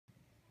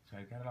So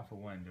I got it off of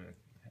one.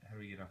 How do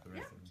we get off the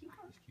rest of them? Keep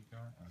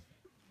going.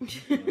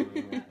 Just keep going?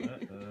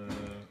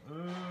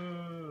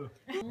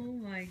 Okay. Oh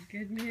my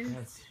goodness.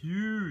 That's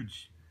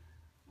huge.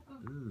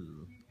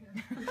 Ooh.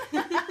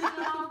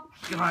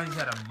 God, he's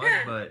got a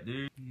mud butt,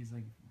 dude. He's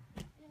like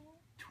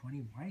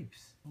 20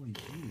 wipes. Holy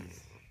jeez.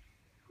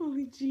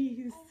 Holy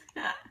jeez.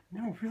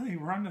 No, really,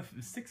 we're on the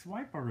 6th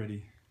wipe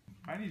already.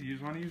 If I need to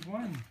use one, I use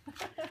one.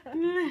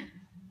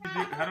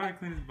 How do I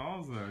clean his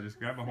balls though? Just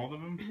grab a hold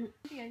of them?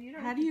 Yeah,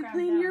 how do you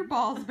clean your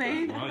balls,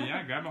 babe? Well,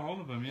 yeah, grab a hold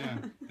of them, yeah.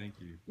 Thank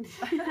you.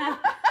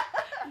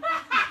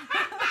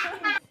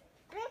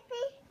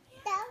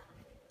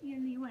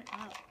 You went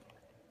up.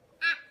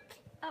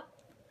 Up.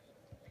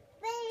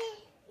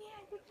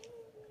 Yeah, good.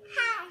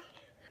 Hi.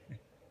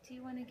 Do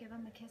you want to give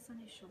him a kiss on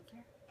his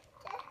shoulder?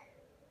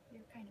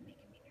 You're kind of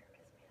making me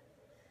nervous,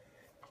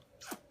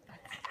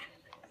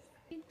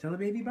 man. Tell the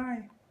baby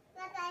bye.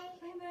 Bye-bye.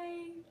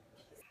 Bye-bye.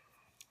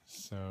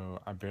 So,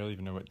 I barely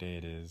even know what day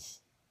it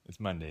is. It's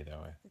Monday,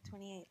 though. The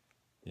 28th.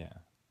 Yeah.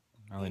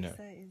 I only know.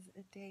 Lisa is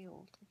a day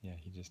old. Yeah,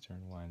 he just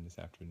turned 1 this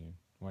afternoon.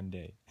 1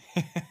 day.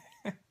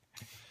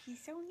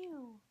 He's so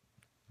new.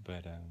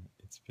 But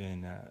it's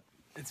been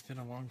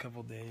a long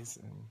couple days,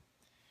 and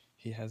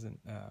he hasn't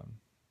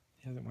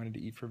wanted to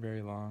eat for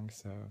very long,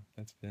 so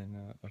that's been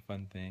a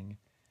fun thing.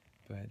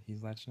 But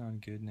he's latching on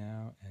good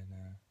now, and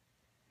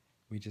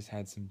we just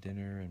had some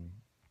dinner, and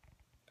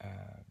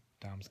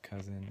Dom's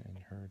cousin and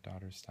her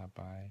daughter stopped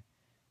by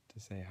to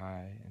say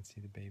hi and see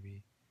the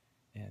baby,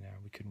 and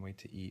we couldn't wait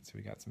to eat, so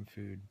we got some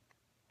food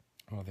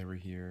while they were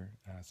here,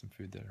 some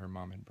food that her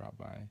mom had brought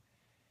by,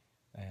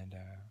 and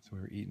so we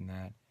were eating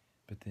that.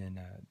 But then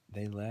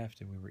they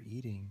left, and we were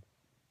eating,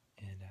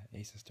 and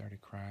Asa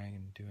started crying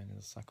and doing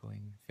a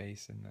suckling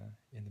face in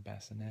the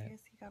bassinet. I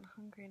guess he got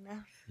hungry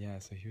enough. Yeah,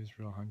 so he was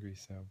real hungry,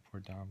 so poor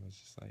Dom was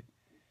just like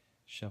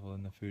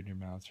shoveling the food in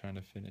her mouth trying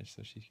to finish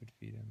so she could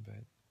feed him,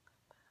 but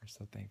we're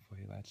so thankful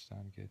he latched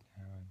on good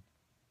now, and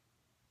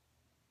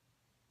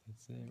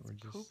that's it. We're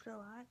just pooped a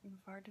lot and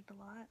farted a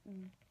lot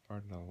and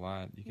farted a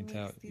lot.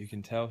 You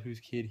can tell whose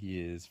kid he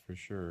is for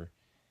sure.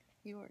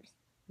 Yours.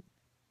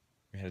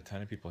 We had a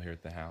ton of people here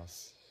at the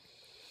house.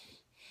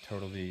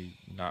 Totally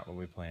not what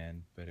we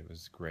planned, but it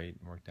was great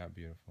and worked out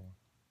beautiful.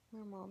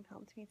 My mom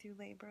helped me through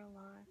labor a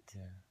lot.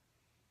 Yeah.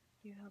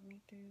 You helped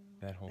me through.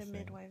 That whole the thing.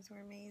 midwives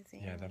were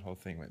amazing. Yeah, that whole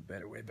thing went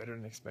way better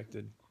than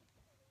expected.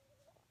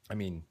 I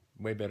mean,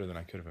 way better than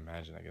I could have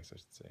imagined, I guess I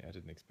should say. I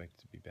didn't expect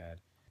it to be bad.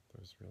 It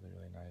was really,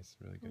 really nice,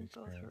 really good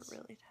experience. We both were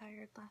really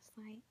tired last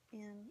night,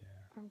 and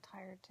yeah. I'm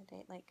tired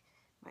today. Like,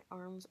 my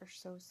arms are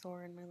so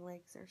sore and my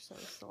legs are so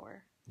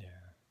sore. Yeah.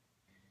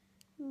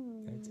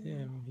 That's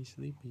him. He's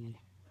sleepy.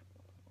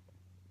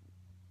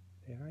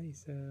 Say hi,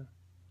 Issa.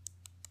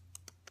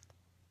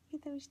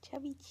 Look at those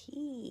chubby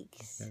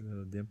cheeks. He's got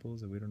little dimples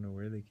that we don't know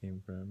where they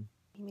came from.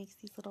 He makes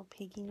these little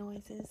piggy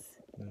noises.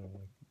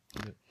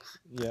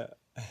 Yeah.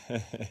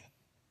 His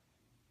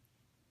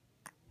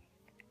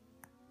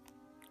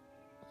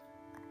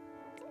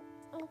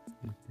dimples.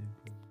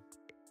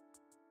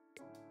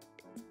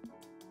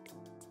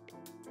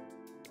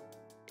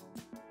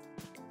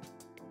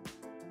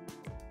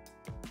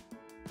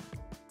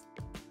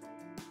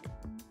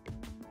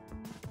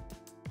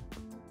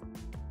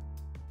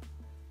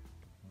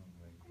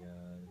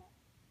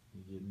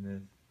 Getting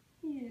this?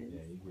 Yes.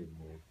 Yeah, you getting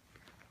this.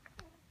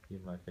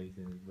 Get my face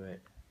in his butt.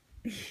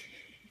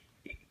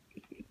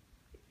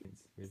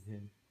 It's with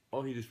him.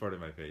 Oh, he just farted in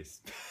my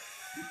face.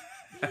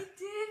 He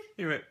did?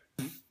 He went.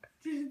 Did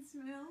it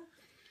smell?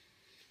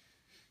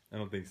 I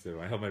don't think so.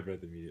 I held my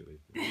breath immediately.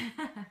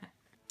 Hi,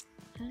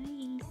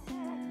 Issa.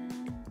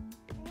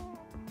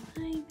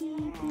 Hi,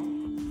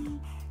 baby.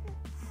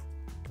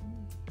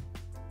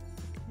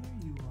 There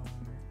you are.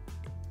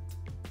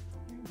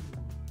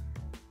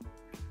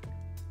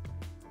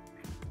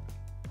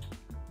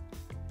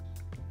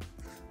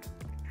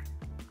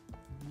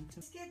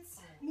 Biscuits,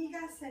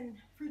 migas, and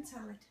fruit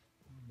salad.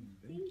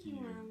 Thank you,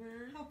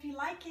 Mama. Hope you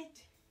like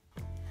it.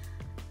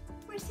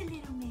 Where's the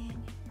little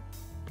man?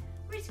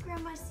 Where's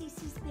Grandma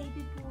Cece's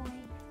baby boy?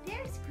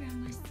 There's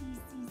Grandma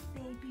Cece's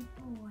baby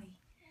boy.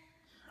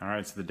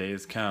 Alright, so the day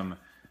has come.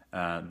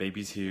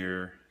 Baby's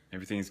here.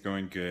 Everything's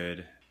going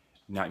good.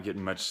 Not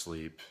getting much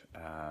sleep.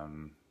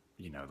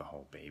 You know, the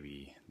whole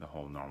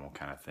normal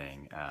kind of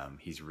thing.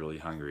 He's really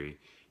hungry.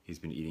 He's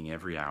been eating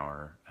every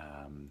hour.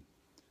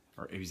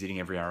 Or he was eating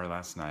every hour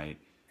last night.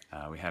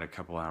 We had a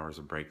couple hours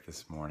of break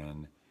this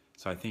morning.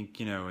 So I think,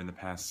 you know, in the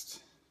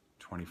past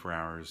 24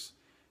 hours,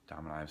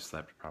 Dom and I have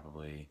slept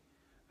probably,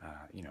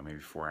 you know, maybe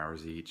 4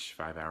 hours each,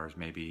 5 hours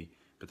maybe.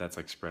 But that's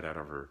like spread out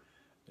over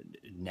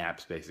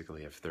naps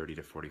basically of 30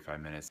 to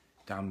 45 minutes.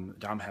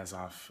 Dom has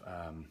off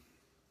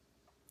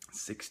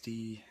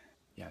 60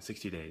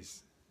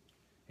 days,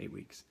 8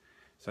 weeks.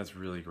 So that's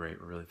really great.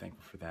 We're really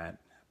thankful for that.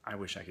 I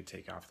wish I could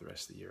take off the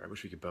rest of the year. I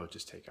wish we could both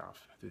just take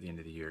off through the end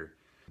of the year.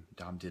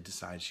 Dom did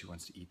decide she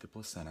wants to eat the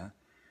placenta.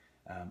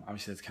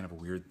 Obviously, that's kind of a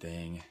weird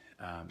thing.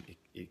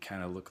 It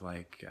kind of looked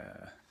like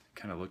a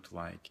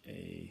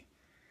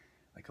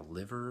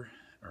liver,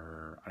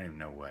 or I don't even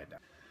know what.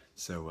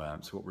 So,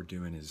 so what we're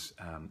doing is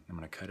I'm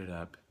gonna cut it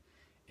up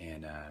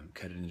and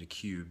cut it into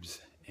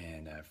cubes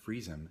and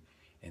freeze them,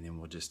 and then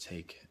we'll just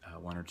take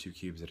 1 or 2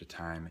 cubes at a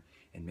time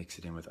and mix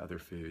it in with other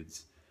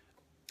foods.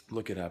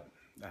 Look it up.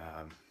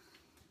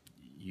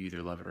 You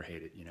either love it or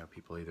hate it. You know,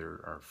 people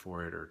either are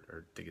for it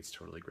or think it's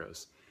totally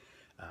gross.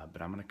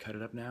 But I'm gonna cut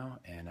it up now,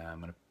 and I'm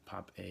gonna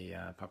pop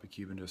a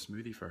cube into a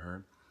smoothie for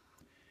her.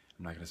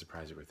 I'm not gonna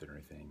surprise her with it or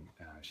anything.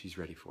 She's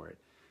ready for it.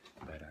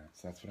 But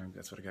so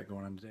that's what I got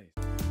going on today.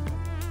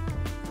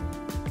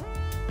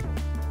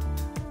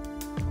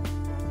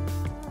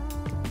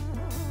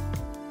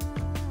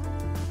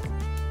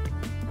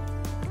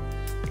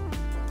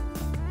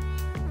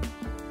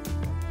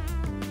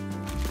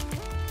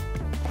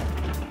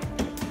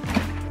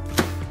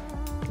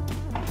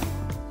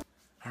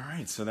 All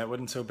right, so that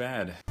wasn't so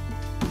bad.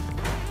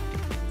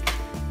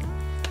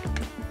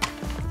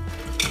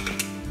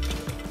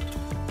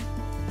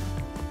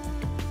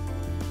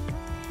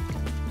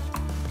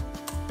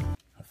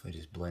 Hopefully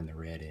just blend the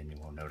red in, you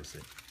won't notice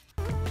it.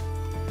 How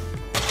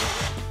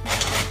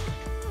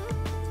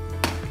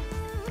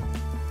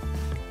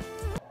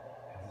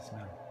does it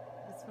smell?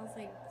 It smells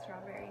like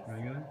strawberries.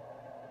 Regular?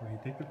 Will you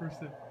take the first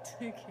sip?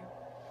 Okay.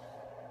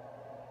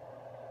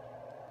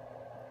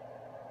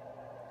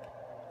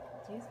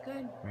 Tastes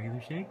good.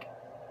 Regular shake?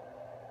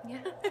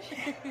 Yeah.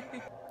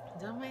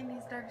 Don't mind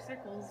these dark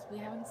circles. We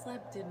haven't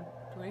slept in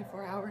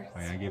 24 hours. Oh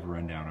yeah, I gave a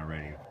rundown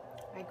already.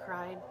 I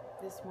cried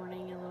this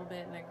morning a little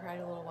bit, and I cried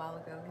a little while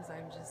ago because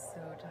I'm just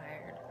so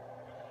tired.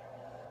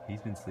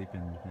 He's been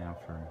sleeping now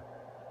for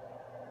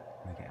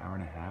like an hour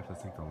and a half.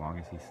 That's like the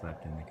longest he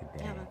slept in like a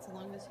day. Yeah, that's the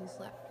longest he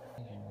slept.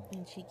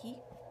 And Cheeky?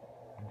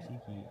 And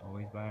Cheeky,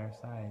 always by our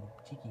side.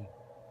 Cheeky.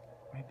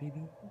 Right,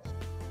 baby?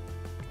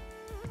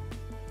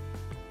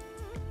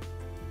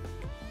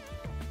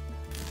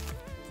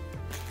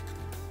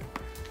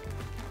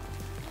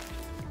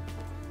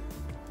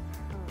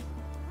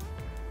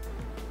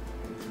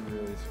 It's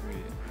really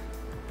sweet.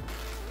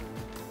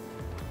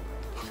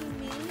 To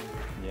me?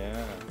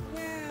 Yeah.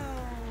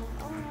 Wow.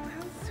 Oh,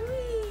 how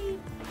sweet.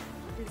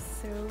 It's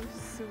so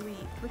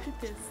sweet. Look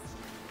at this.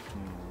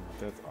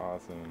 That's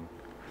awesome.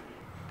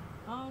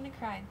 Oh, I'm gonna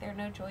cry. There are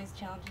no joys,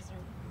 challenges, or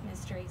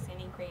mysteries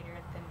any greater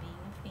than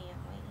being a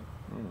family.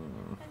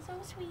 That's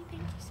so sweet.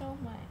 Thank you so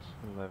much.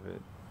 I love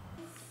it.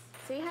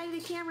 Say hi to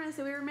the camera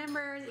so we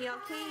remember that y'all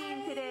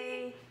came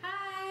today.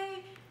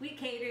 Hi. We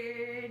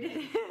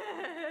catered.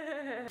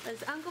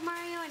 That's Uncle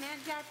Mario and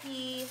Aunt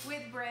Jackie.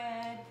 With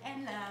bread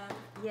and love.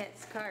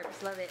 Yes,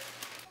 carbs. Love it.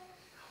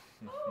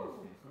 Oh.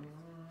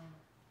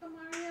 Uncle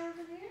Mario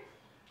over there?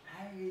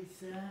 Hi,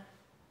 Lisa.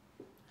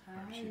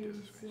 Hi, She does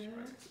this when she Lisa.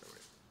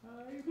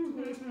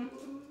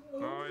 smiles.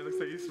 Oh, he looks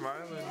like he's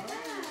smiling. Yeah,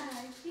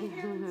 she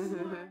has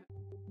smile.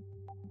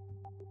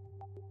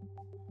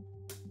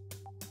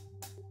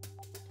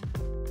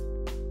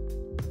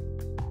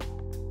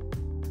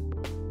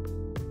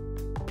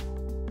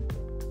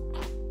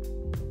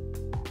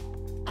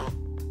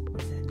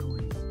 What's that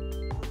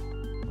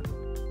noise?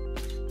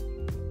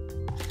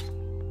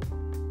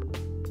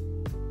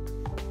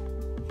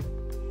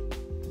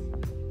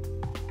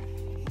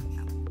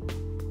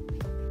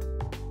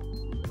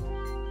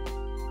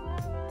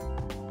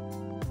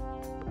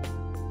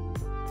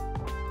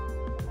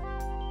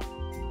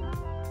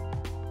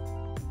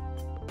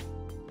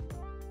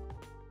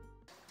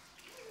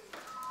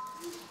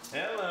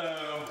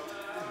 Hello.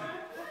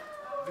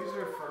 These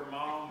are for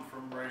Mom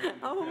from Reagan.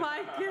 Oh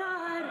my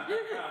God.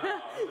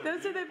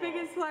 Those are the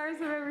biggest flowers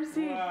I've ever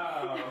seen.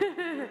 Wow. Oh my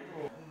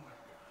God.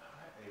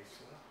 Hi,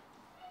 Asa.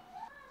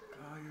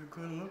 Oh, you're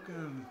good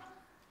looking.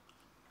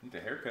 Need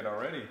a haircut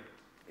already.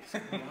 It's a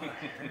lot of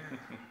hair.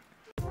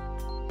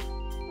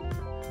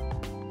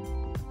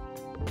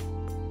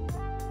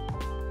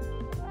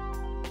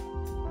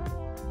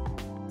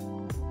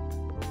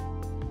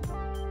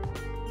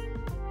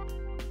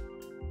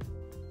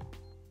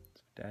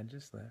 Dad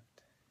just left.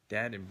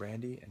 Dad and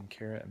Brandy and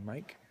Kara and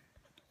Mike.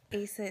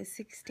 Asa is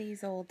 6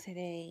 days old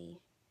today.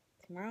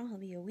 Tomorrow he'll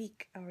be a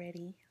week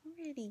already.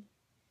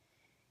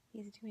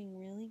 He's doing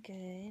really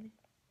good.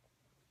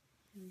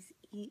 He's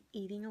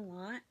eating a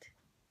lot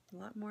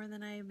more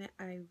than I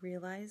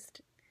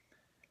realized.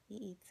 He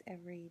eats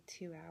every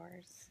 2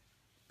 hours.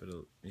 But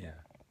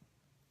yeah.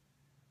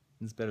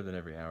 It's better than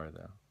every hour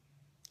though.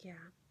 Yeah,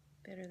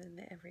 better than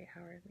the every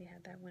hour we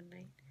had that one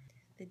night.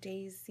 The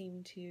days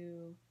seem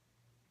to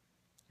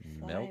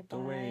fly Melt by.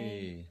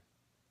 away.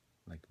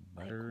 Like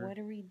butter. Like, what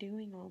are we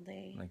doing all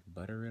day? Like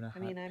butter in a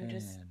hot pan. I'm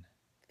just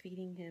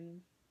feeding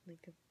him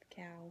like a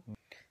cow.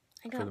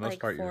 I For got the most like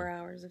part, 4 you're-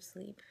 hours of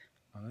sleep.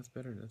 Oh, that's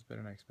better. That's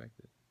better than I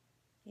expected.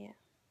 Yeah.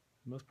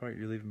 For the most part,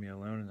 you're leaving me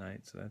alone at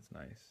night, so that's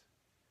nice.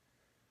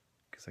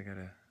 Because I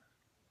gotta,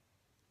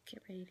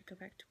 Get ready to go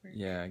back to work.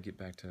 yeah, get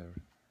back to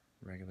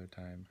regular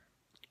time.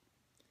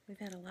 We've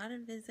had a lot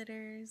of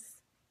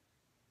visitors.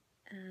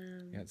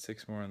 We got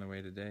 6 more on the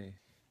way today.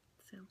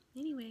 So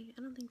anyway,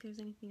 I don't think there's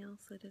anything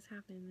else that has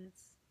happened.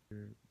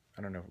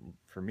 I don't know.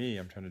 For me,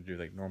 I'm trying to do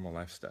like normal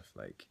life stuff,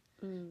 like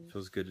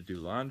Feels good to do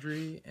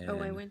laundry. And Oh,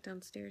 I went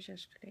downstairs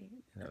yesterday.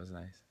 that was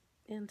nice.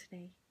 And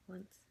today,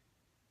 once.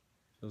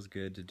 Feels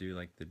good to do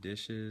like the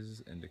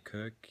dishes and to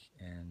cook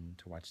and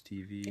to watch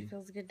TV. It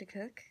feels good to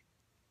cook.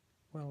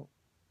 Well,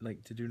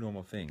 like to do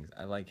normal things.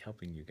 I like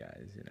helping you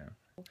guys, you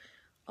know.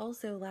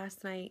 Also,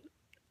 last night,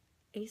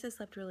 Asa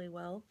slept really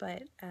well,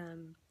 but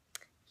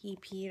he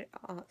peed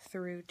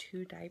through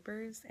 2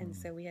 diapers, and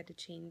so we had to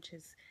change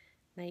his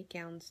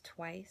nightgowns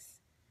twice.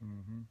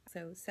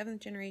 So 7th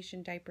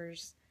generation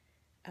diapers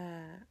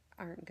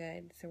aren't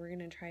good, so we're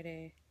gonna try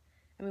to.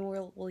 I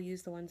mean, we'll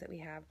use the ones that we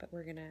have, but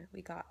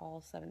we got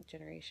all 7th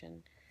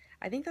generation.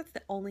 I think that's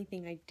the only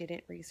thing I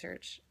didn't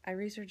research. I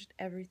researched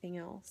everything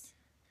else.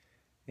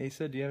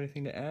 Asa, do you have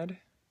anything to add?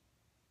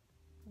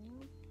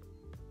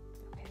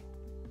 Okay.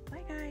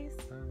 Bye, guys.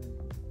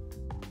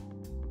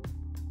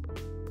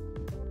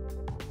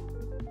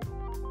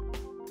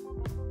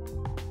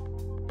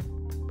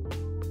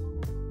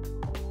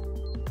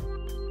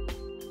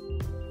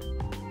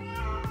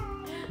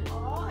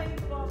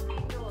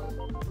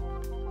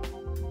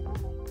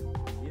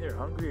 Either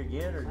hungry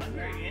again or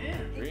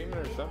dreaming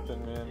or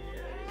something, man.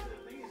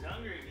 He's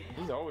hungry again.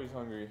 He's always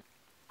hungry.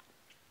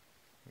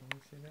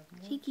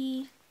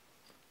 Cheeky,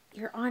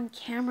 you're on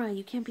camera.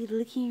 You can't be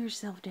licking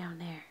yourself down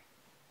there.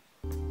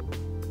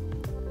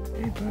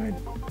 Hey, bud.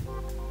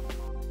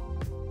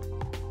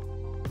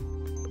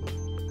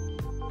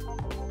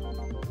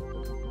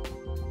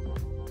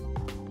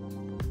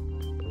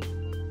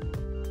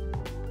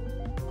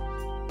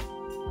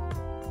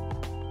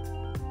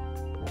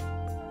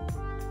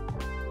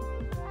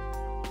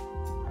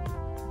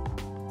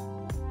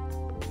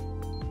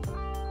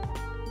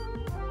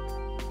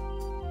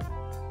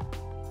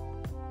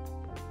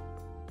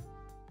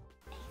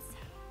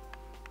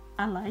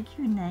 I like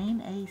your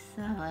name,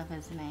 Asa. I love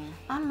his name.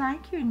 I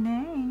like your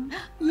name.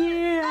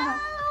 Yeah.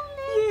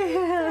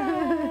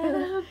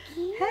 Yeah.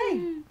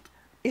 Hey.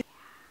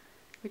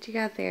 What you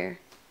got there?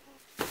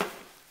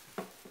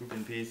 Pooped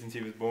and peed since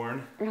he was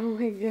born. Oh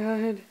my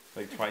god.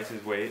 Like twice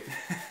his weight.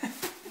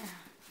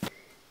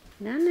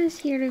 Nana's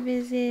here to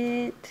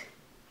visit.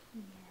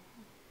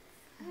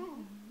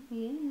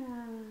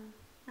 Yeah.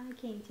 I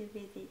came to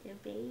visit the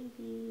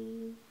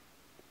baby.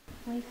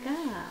 Wake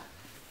up.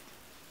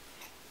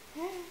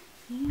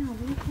 Yeah,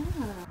 wake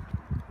up.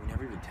 We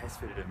never even test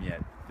fitted him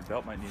yet. The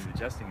belt might need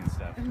adjusting and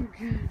stuff. Oh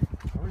god.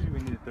 I told you we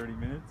needed 30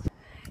 minutes.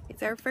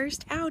 It's our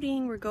first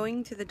outing. We're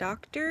going to the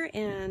doctor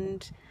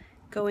and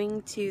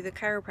going to the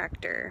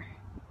chiropractor.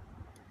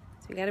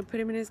 So we gotta put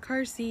him in his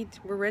car seat.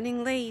 We're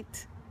running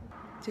late.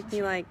 Took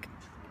me like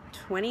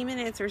 20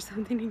 minutes or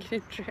something to get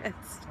him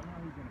dressed.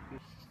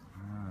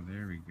 Ah,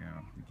 there we go.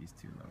 I think he's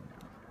too low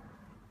now.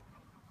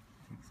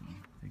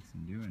 Takes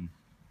some doing.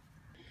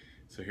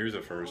 So here's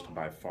a first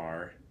by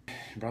far.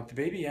 Brought the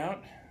baby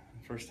out.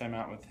 First time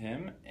out with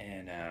him,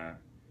 and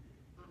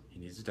he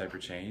needs a diaper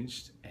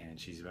changed, and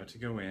she's about to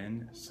go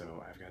in,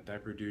 so I've got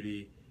diaper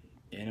duty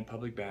in a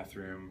public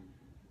bathroom,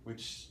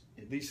 which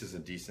at least is a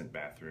decent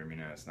bathroom, you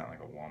know, it's not like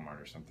a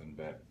Walmart or something,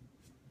 but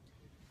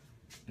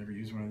never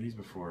used one of these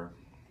before.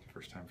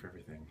 First time for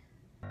everything.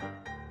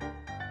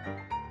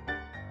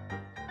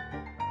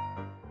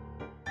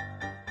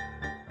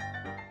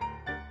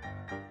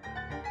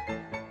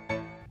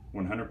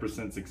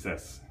 100%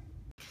 success.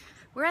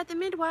 We're at the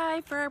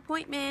midwife for our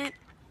appointment,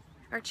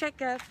 our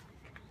checkup,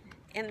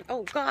 and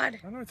oh god,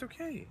 Oh no, it's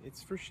okay.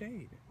 It's for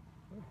shade.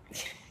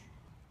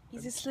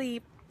 he's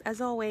asleep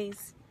as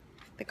always.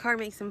 The car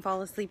makes him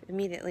fall asleep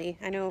immediately.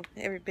 I know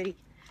everybody,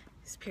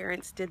 his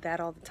parents did that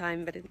all the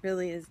time, but it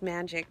really is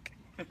magic.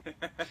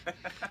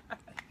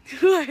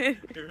 What?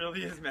 It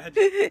really is magic.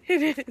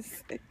 It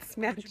is. It's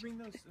Why don't magic. you bring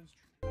those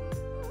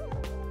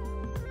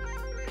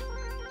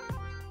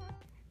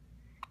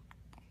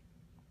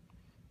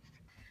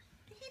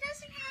He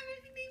doesn't have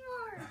it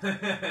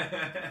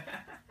anymore.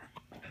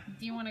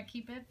 Do you want to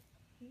keep it?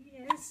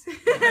 Yes.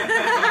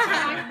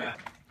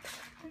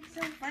 It's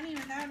so funny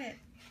without it.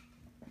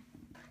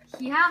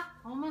 Yeah,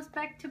 almost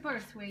back to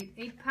birth weight.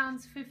 8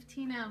 pounds,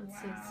 15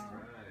 ounces.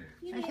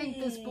 I think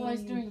this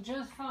boy's doing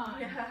just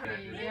fine.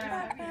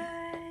 Yeah.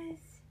 Papas.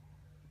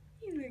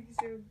 He looks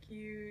so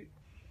cute.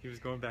 He was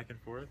going back and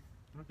forth.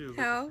 I don't know if he was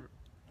How?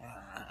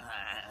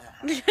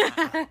 looking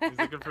for, he was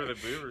looking for the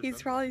boob or He's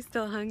something. probably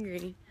still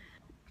hungry.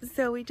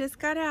 So we just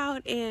got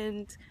out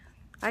and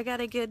I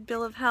got a good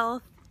bill of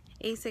health.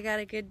 Asa got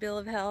a good bill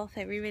of health.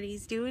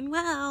 Everybody's doing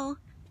well.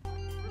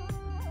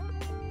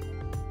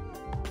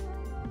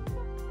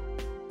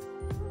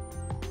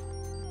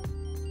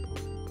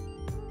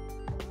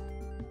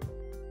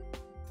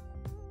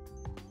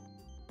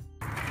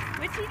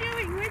 What's he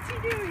doing? What's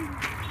he doing?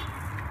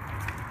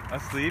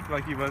 Asleep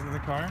like he was in the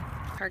car?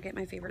 Target,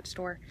 my favorite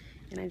store,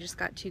 and I just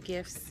got 2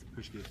 gifts.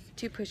 Push gifts.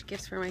 2 push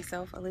gifts for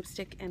myself, a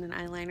lipstick and an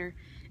eyeliner.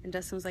 And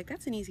Dustin was like,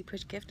 that's an easy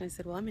push gift. And I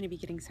said, well, I'm going to be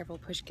getting several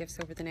push gifts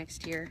over the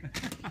next year.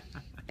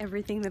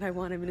 Everything that I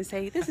want, I'm going to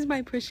say, this is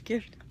my push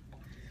gift.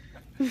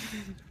 Look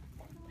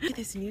at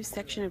this new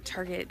section of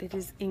Target. It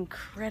is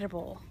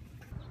incredible.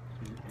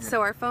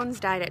 So our phones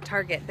died at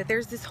Target, but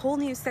there's this whole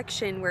new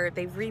section where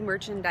they've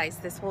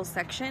re-merchandised this whole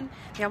section.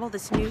 They have all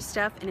this new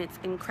stuff and it's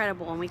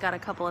incredible, and we got a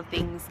couple of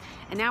things.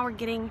 And now we're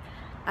getting,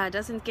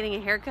 Dustin's getting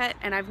a haircut,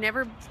 and I've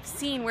never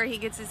seen where he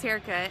gets his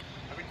haircut.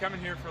 I've been coming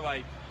here for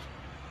like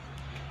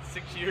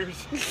 6 years.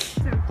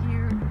 So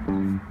cute.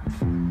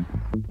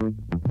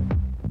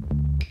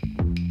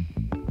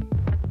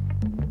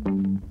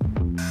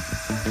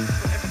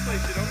 Every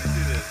place should always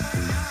do this.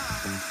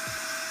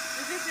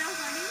 Does it smell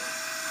funny?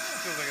 It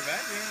feels like a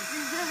vacuum.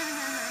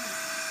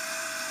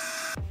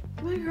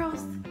 Come on,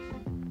 girls.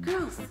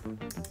 Girls.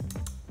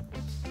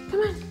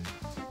 Come on.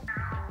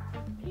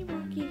 Hey,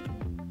 Rocky.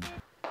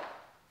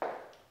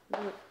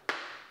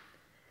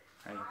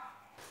 Hi.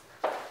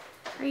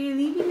 Are you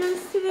leaving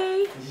us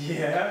today?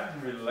 Yeah,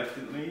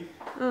 reluctantly.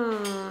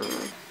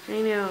 Oh,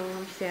 I know.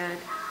 I'm sad.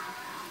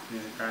 You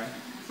gonna cry?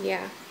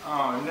 Yeah.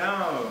 Oh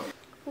no.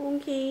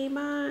 Okay,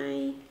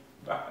 bye.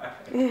 Bye.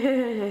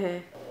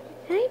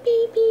 Hi,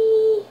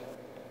 baby.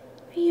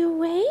 Are you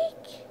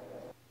awake?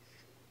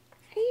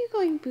 Are you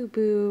going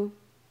boo-boo?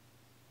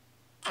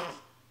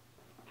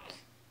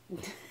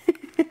 Is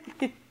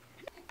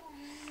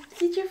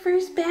it your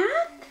first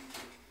bath?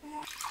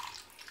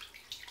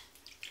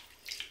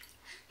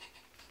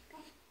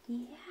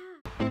 Yeah.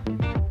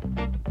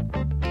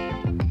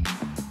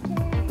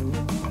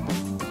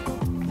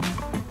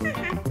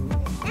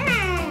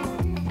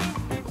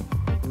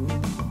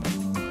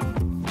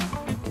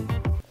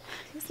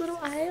 His little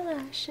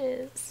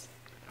eyelashes.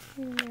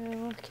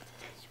 No.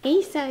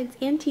 Asa, it's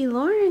Auntie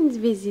Lauren's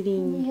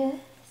visiting.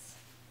 Yes.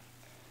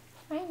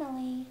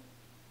 Finally.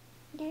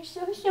 You're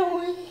so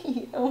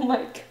sweet. Oh my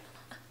god.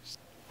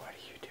 What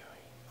are you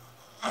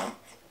doing?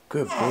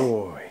 Good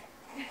boy.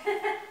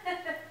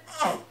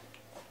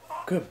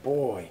 Good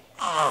boy.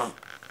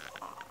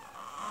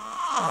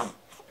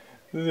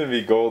 This is gonna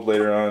be gold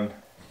later on.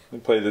 They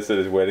play this at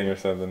his wedding or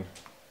something.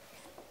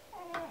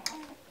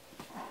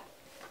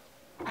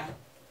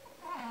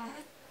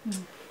 This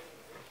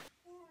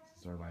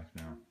is our life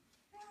now.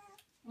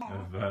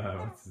 Of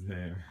what's his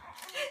name?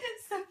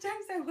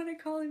 Sometimes I want to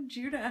call him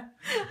Judah.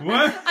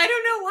 What? I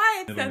don't know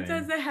why. Middle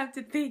Sometimes name. I have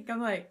to think.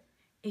 I'm like,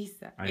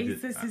 Asa. I did-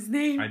 Asa's his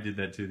name. I did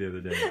that too the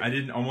other day. I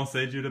didn't almost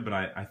say Judah, but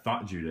I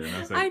thought Judah, and I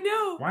was like, I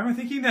know. why am I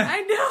thinking that?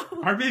 I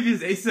know. Our baby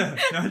is Asa,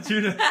 not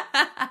Judah.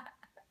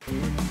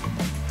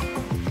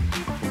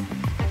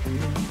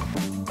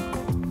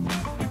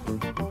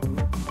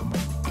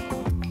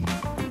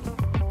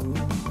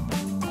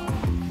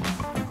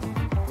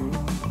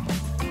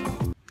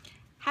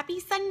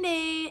 Happy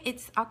Sunday.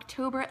 It's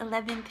October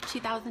 11th,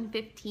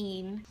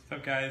 2015.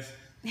 What's up, guys?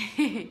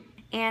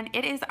 And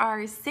it is our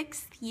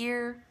 6th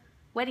year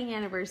wedding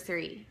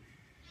anniversary.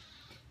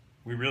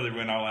 We really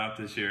went all out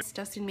this year.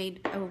 Dustin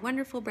made a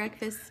wonderful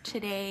breakfast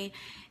today,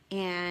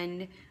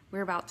 and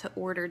we're about to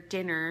order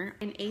dinner.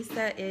 And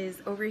Asa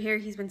is over here.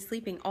 He's been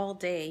sleeping all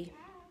day.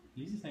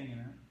 He's just hanging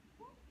out.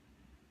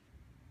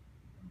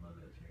 I love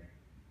that chair.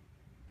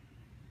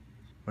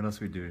 What else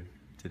we do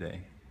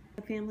today?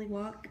 A family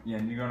walk. Yeah,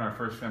 and you go on our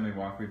first family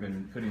walk. We've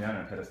been putting that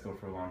on a pedestal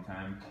for a long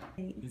time.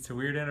 It's a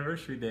weird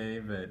anniversary day,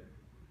 but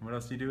what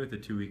else do you do with a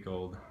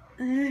 2-week-old?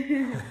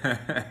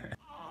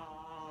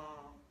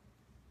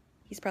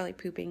 He's probably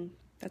pooping.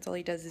 That's all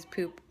he does is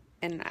poop.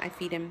 And I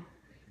feed him.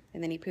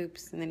 And then he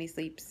poops. And then he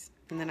sleeps.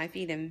 And then I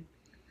feed him.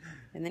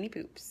 And then he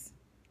poops.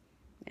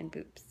 And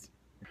poops.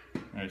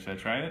 Alright, should I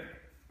try it?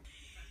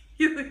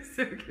 You look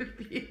so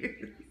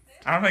confused.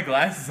 I don't have my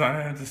glasses on.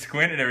 I have to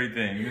squint at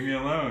everything. Leave me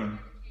alone.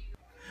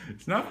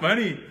 It's not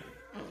funny.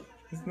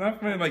 It's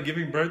not funny like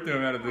giving birth to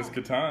him out of this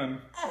katan.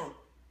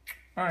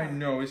 I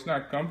know, it's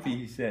not comfy,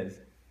 he says.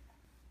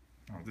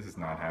 Oh, this is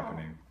not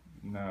happening.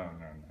 No.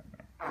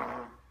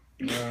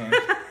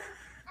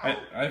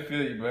 I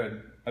feel you,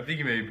 bud. I think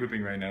you may be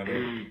pooping right now,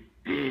 though.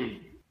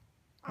 It's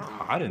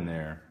hot in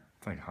there.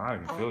 It's like hot. I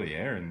can feel the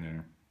air in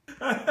there.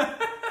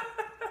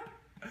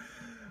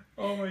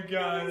 Oh my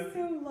god. That was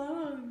so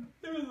long.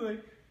 It was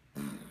like...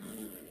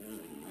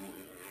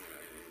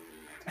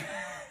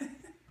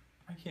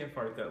 I can't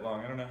fart that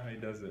long. I don't know how he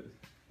does it.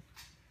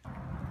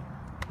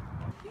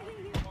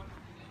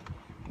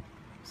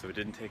 So it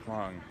didn't take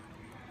long.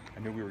 I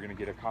knew we were gonna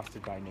get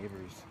accosted by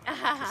neighbors.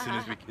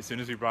 As soon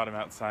as we brought him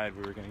outside,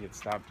 we were gonna get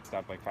stopped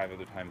like 5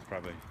 other times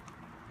probably.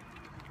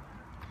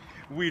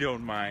 We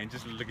don't mind.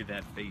 Just look at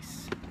that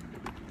face.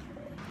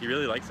 He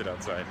really likes it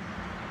outside.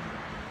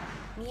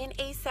 Me and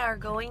Asa are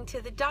going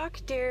to the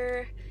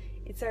doctor.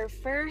 It's our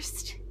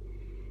first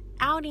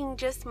outing,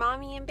 just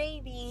mommy and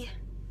baby.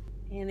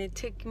 And it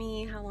took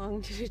me, how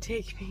long did it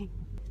take me?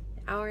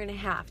 An hour and a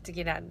half to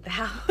get out of the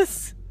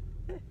house.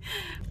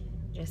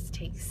 Just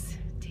takes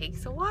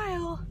a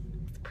while.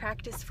 It's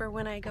practice for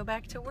when I go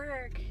back to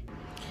work.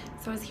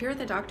 So I was here at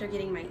the doctor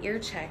getting my ear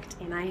checked,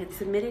 and I had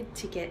submitted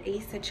to get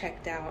Asa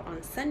checked out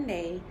on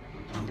Sunday,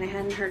 and I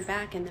hadn't heard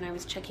back, and then I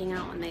was checking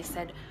out and they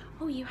said,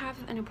 oh, you have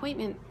an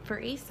appointment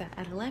for Asa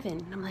at 11.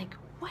 And I'm like,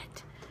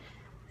 what?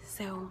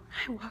 So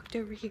I walked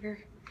over here,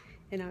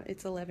 and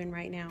it's 11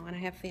 right now, and I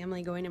have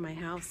family going to my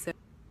house.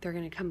 So they're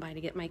gonna come by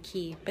to get my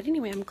key. But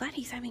anyway, I'm glad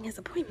he's having his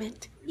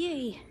appointment.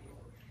 Yay.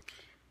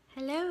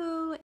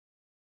 Hello.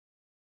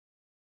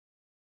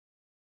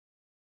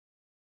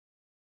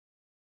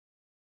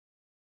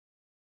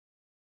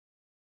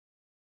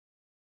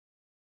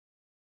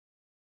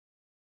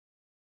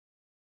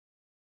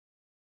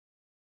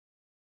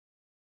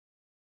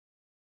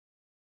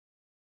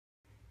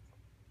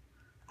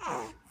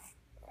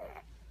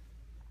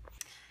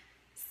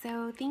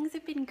 So things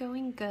have been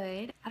going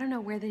good. I don't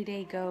know where the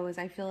day goes.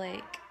 I feel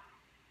like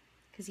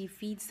because he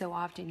feeds so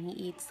often, he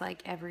eats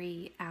like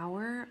every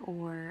hour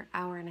or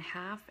hour and a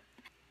half.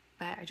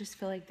 But I just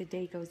feel like the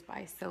day goes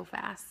by so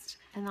fast.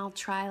 And I'll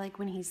try like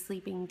when he's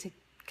sleeping to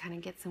kind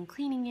of get some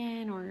cleaning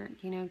in or,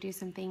 you know, do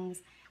some things.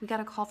 We got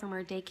a call from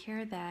our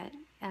daycare that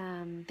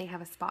they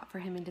have a spot for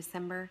him in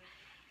December,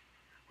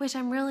 which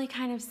I'm really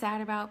kind of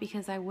sad about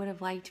because I would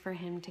have liked for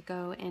him to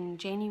go in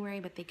January,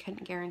 but they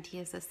couldn't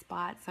guarantee us a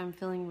spot, so I'm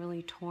feeling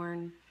really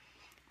torn.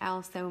 I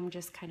also am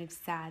just kind of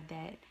sad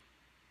that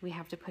we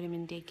have to put him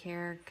in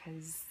daycare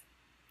because,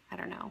 I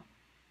don't know,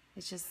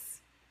 it's just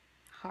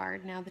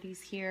hard now that he's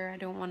here. I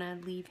don't want to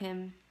leave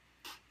him.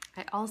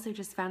 I also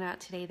just found out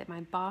today that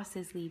my boss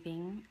is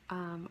leaving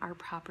our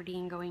property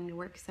and going to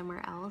work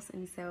somewhere else,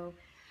 and so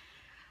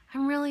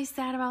I'm really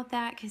sad about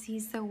that because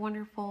he's so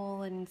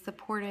wonderful and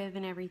supportive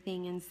and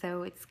everything, and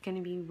so it's going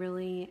to be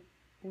really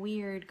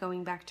weird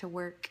going back to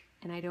work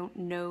and I don't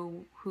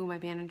know who my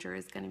manager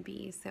is going to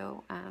be,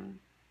 so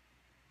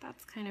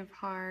that's kind of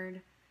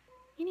hard.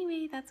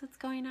 Anyway, that's what's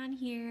going on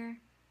here.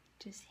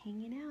 Just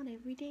hanging out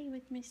every day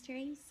with Mr.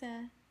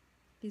 Asa.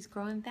 He's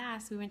growing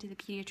fast. We went to the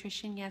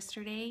pediatrician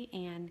yesterday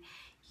and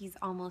he's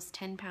almost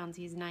 10 pounds.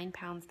 He's 9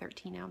 pounds,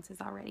 13 ounces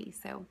already,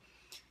 so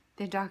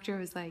the doctor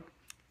was like,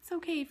 it's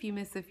okay if you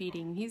miss a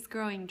feeding. He's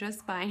growing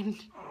just fine.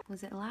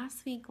 Was it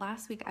last week?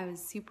 Last week I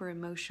was super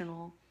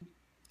emotional.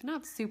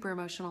 Not super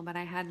emotional, but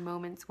I had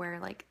moments where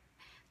like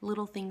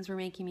little things were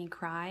making me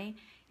cry.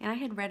 And I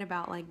had read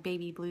about like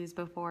baby blues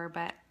before,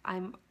 but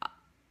I'm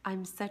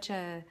such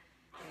a,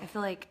 I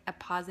feel like a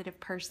positive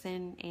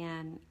person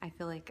and I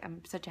feel like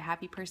I'm such a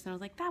happy person. I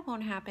was like, that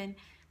won't happen.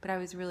 But I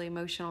was really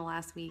emotional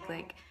last week.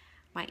 Like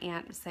my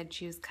aunt said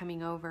she was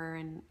coming over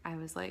and I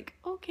was like,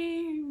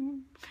 okay.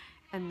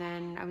 And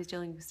then I was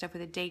dealing with stuff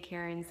with a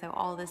daycare, and so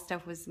all this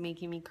stuff was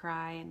making me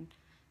cry, and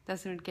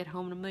Dustin would get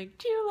home and I'm like,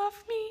 do you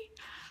love me?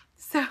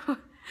 So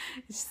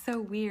it's so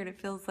weird. It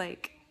feels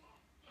like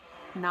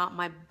not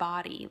my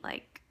body.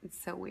 Like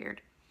it's so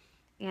weird.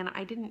 And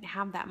I didn't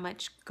have that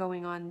much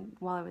going on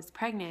while I was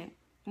pregnant.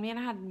 I mean,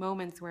 I had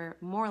moments where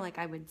more like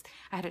I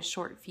had a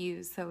short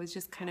fuse, so it was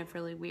just kind of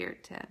really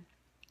weird to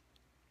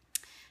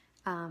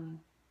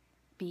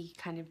be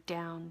kind of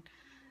down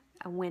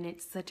when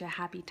it's such a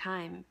happy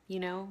time, you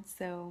know?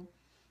 So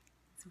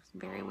it's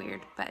very weird.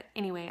 But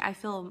anyway, I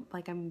feel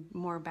like I'm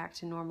more back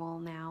to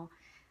normal now.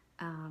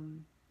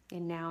 And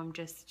now I'm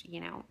just, you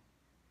know,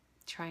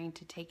 trying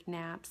to take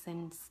naps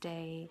and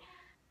stay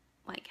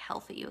like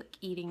healthy, like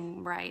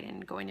eating right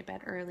and going to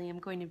bed early. I'm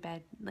going to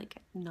bed like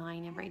at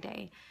 9 every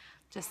day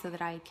just so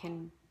that I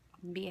can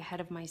be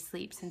ahead of my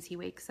sleep since he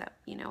wakes up,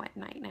 you know, at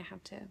night and I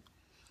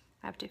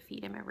have to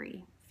feed him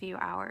every few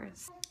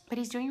hours. But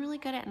he's doing really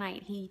good at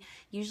night. He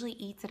usually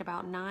eats at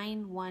about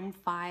 9, 1,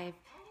 5,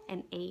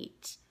 and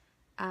 8.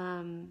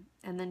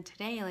 And then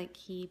today, like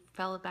he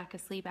fell back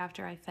asleep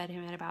after I fed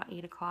him at about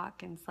 8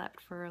 o'clock and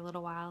slept for a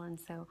little while. And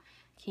so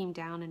came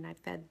down and I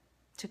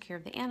took care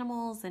of the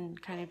animals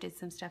and kind of did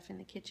some stuff in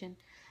the kitchen.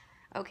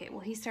 Okay, well,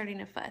 he's starting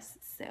to fuss.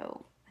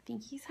 So I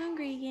think he's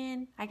hungry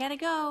again. I gotta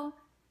go.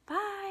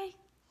 Bye.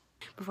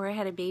 Before I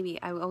had a baby,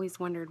 I always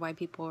wondered why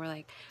people were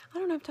like, I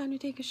don't have time to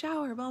take a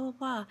shower, blah, blah,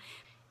 blah.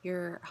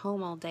 You're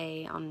home all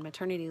day on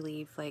maternity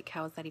leave. Like,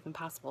 how is that even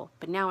possible?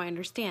 But now I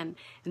understand.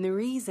 And the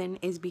reason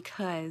is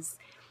because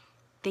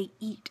they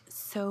eat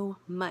so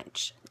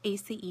much.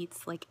 Asa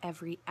eats like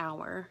every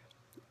hour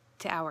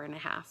to hour and a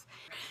half.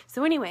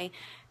 So anyway,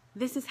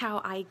 this is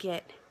how I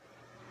get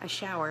a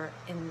shower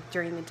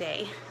during the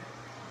day.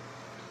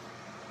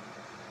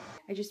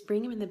 I just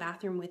bring him in the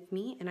bathroom with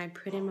me and I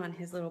put him on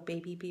his little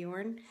baby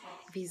Bjorn.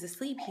 If he's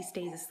asleep, he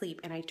stays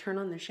asleep. And I turn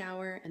on the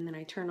shower and then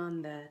I turn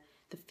on the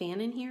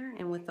fan in here,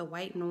 and with the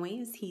white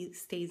noise, he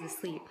stays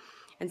asleep.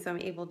 And so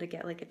I'm able to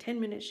get like a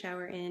 10-minute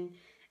shower in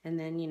and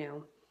then, you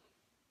know,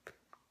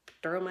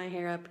 throw my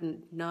hair up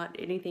and not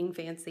anything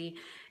fancy.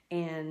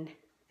 And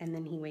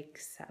then he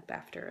wakes up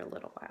after a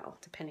little while,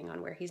 depending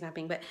on where he's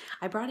napping. But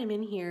I brought him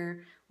in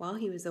here while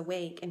he was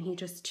awake and he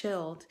just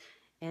chilled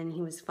and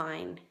he was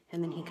fine.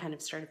 And then he kind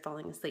of started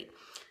falling asleep.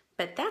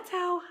 But that's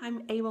how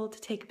I'm able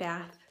to take a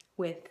bath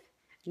with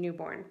a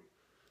newborn.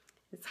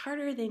 It's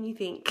harder than you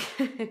think.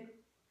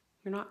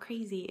 You're not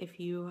crazy if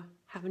you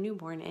have a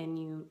newborn and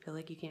you feel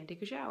like you can't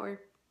take a shower.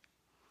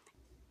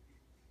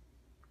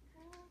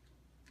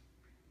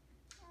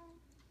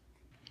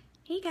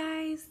 Hey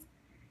guys,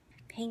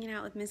 hanging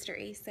out with Mr.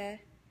 Asa.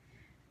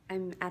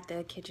 I'm at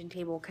the kitchen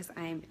table because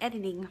I'm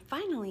editing.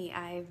 Finally,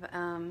 I've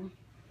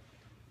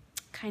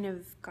kind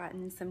of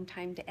gotten some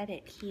time to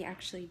edit. He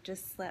actually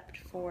just slept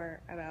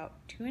for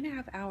about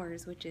 2.5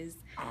 hours, which is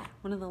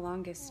one of the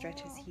longest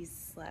stretches he's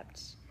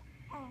slept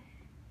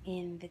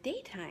in the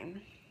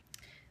daytime.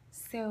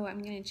 So I'm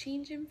gonna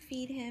change him,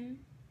 feed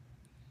him,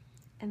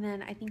 and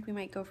then I think we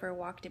might go for a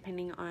walk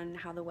depending on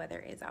how the weather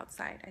is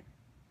outside.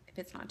 If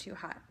it's not too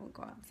hot, we'll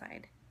go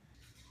outside.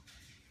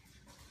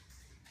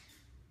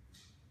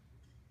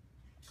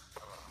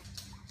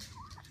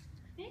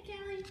 Hey,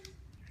 Kelly.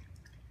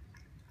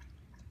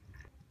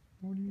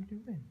 What are you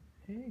doing?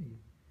 Hey.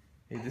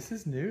 Hey, this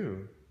is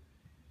new.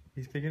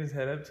 He's picking his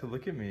head up to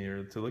look at me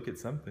or to look at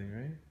something,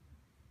 right?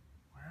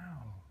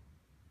 Wow.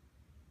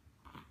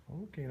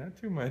 Okay, not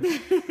too much.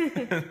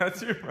 Not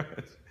too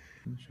much.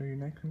 Can you show your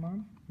neck to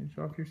Mom? Can you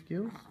show off your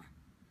skills?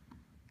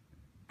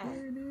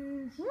 There it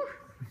is.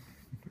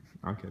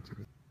 I'll catch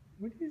it.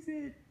 What is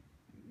it?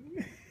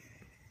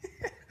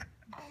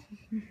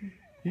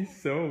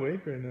 He's so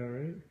awake right now,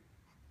 right?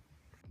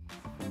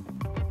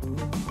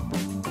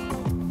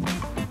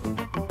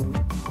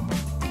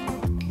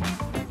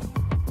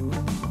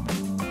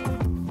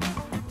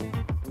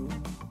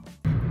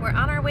 We're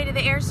on our way to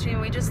the Airstream.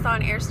 We just saw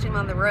an Airstream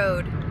on the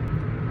road.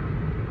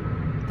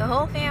 The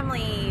whole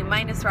family,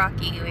 minus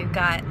Rocky. We've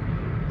got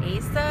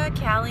Asa,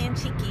 Callie, and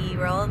Cheeky.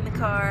 We're all in the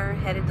car,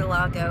 headed to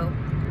Lago.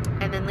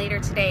 And then later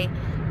today,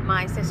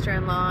 my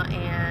sister-in-law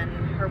and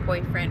her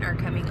boyfriend are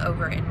coming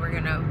over and we're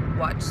gonna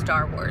watch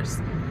Star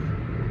Wars.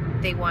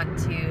 They want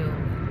to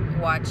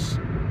watch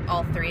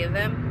all 3 of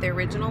them, the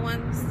original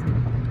ones.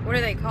 What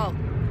are they called?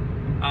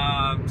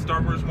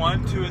 Star Wars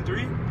 1, 2, and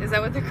 3? Is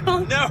that what they're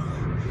called? No!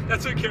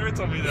 That's what Karen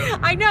told me though.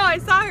 I know, I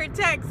saw her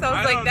text, I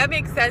was like, that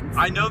makes sense.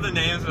 I know the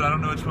names, but I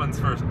don't know which one's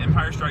first.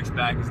 Empire Strikes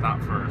Back is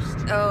not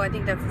first. Oh, I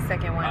think that's the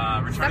second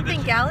one.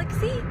 Something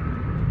Galaxy?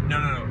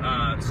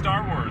 No.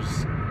 Star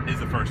Wars is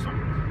the first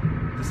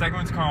one. The second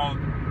one's called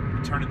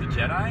Return of the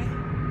Jedi.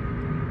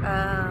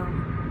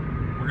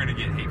 We're gonna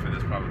get hate for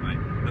this probably.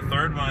 The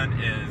third one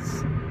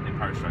is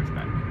Empire Strikes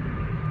Back.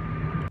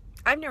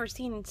 I've never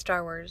seen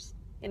Star Wars,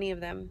 any of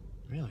them.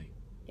 Really?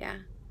 Yeah.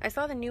 I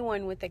saw the new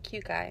one with the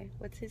cute guy.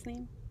 What's his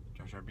name?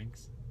 Jar Jar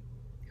Binks?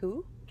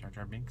 Who? Jar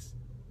Jar Binks?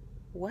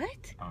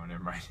 What? Oh,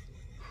 never mind.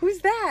 Who's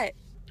that?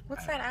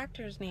 What's that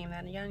actor's name?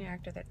 That young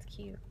actor that's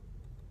cute.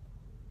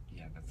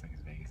 Yeah, that's like as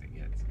vague as it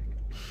gets.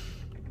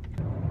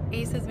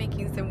 Ace is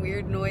making some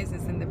weird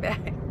noises in the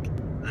back.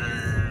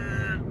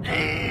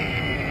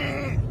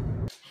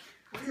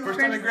 First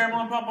time at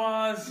Grandma and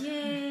Papa's.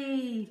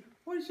 Yay.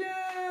 What's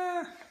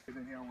up?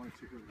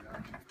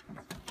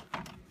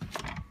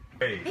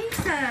 Hey.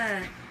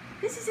 Asa,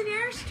 this is an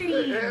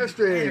Airstream.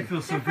 Airstream. It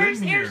feels so The good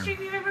first in here. Airstream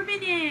you've ever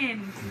been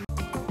in.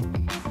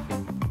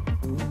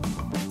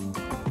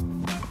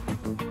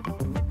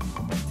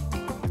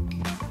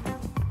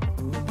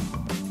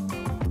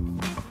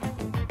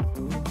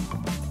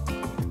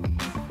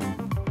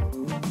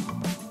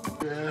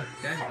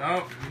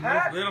 Oh,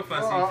 little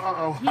fussy.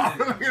 Uh-oh.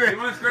 He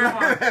wants Grandma.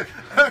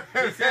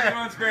 He said he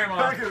wants Grandma.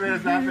 Look at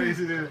this, that face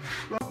he did.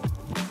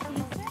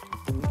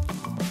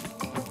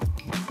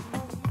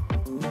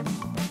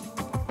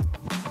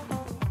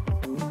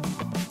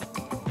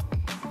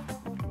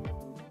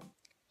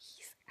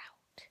 He's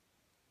out.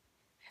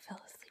 I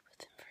fell asleep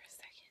with him for a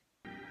second.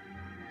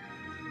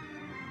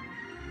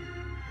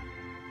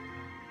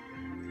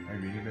 Are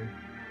you ready, babe?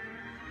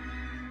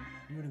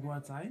 You wanna go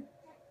outside?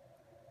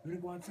 You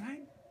wanna go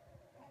outside?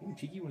 Oh,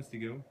 Cheeky wants to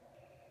go.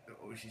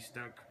 Oh, she's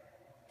stuck.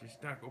 She's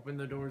stuck. Open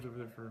the doors over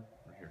there for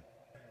here.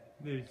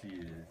 There she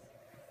is.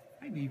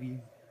 Hi, baby.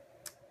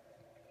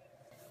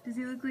 Does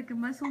he look like a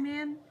muscle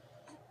man?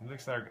 He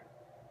looks like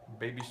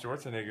Baby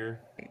Schwarzenegger.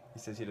 He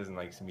says he doesn't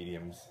like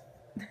mediums.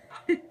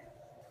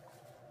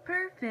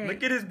 Perfect.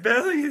 Look at his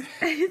belly.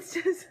 It's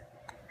just...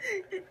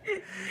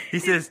 He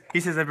says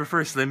I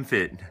prefer slim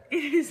fit.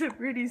 It is a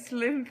pretty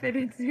slim fit.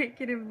 It's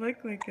making him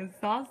look like a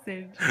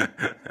sausage.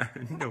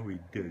 No, he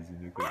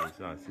doesn't look like a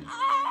sausage.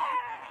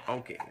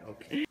 Okay.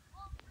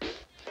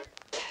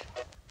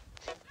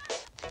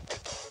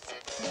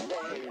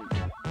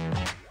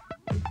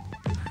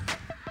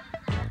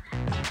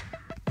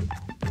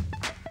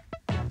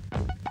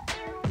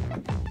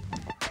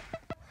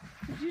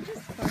 Did you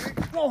just fart?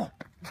 Oh,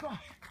 gosh.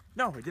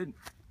 No, I didn't.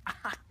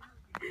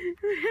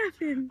 What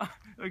happened?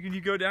 Like when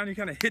you go down, you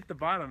kind of hit the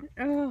bottom.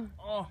 Oh.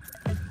 Oh.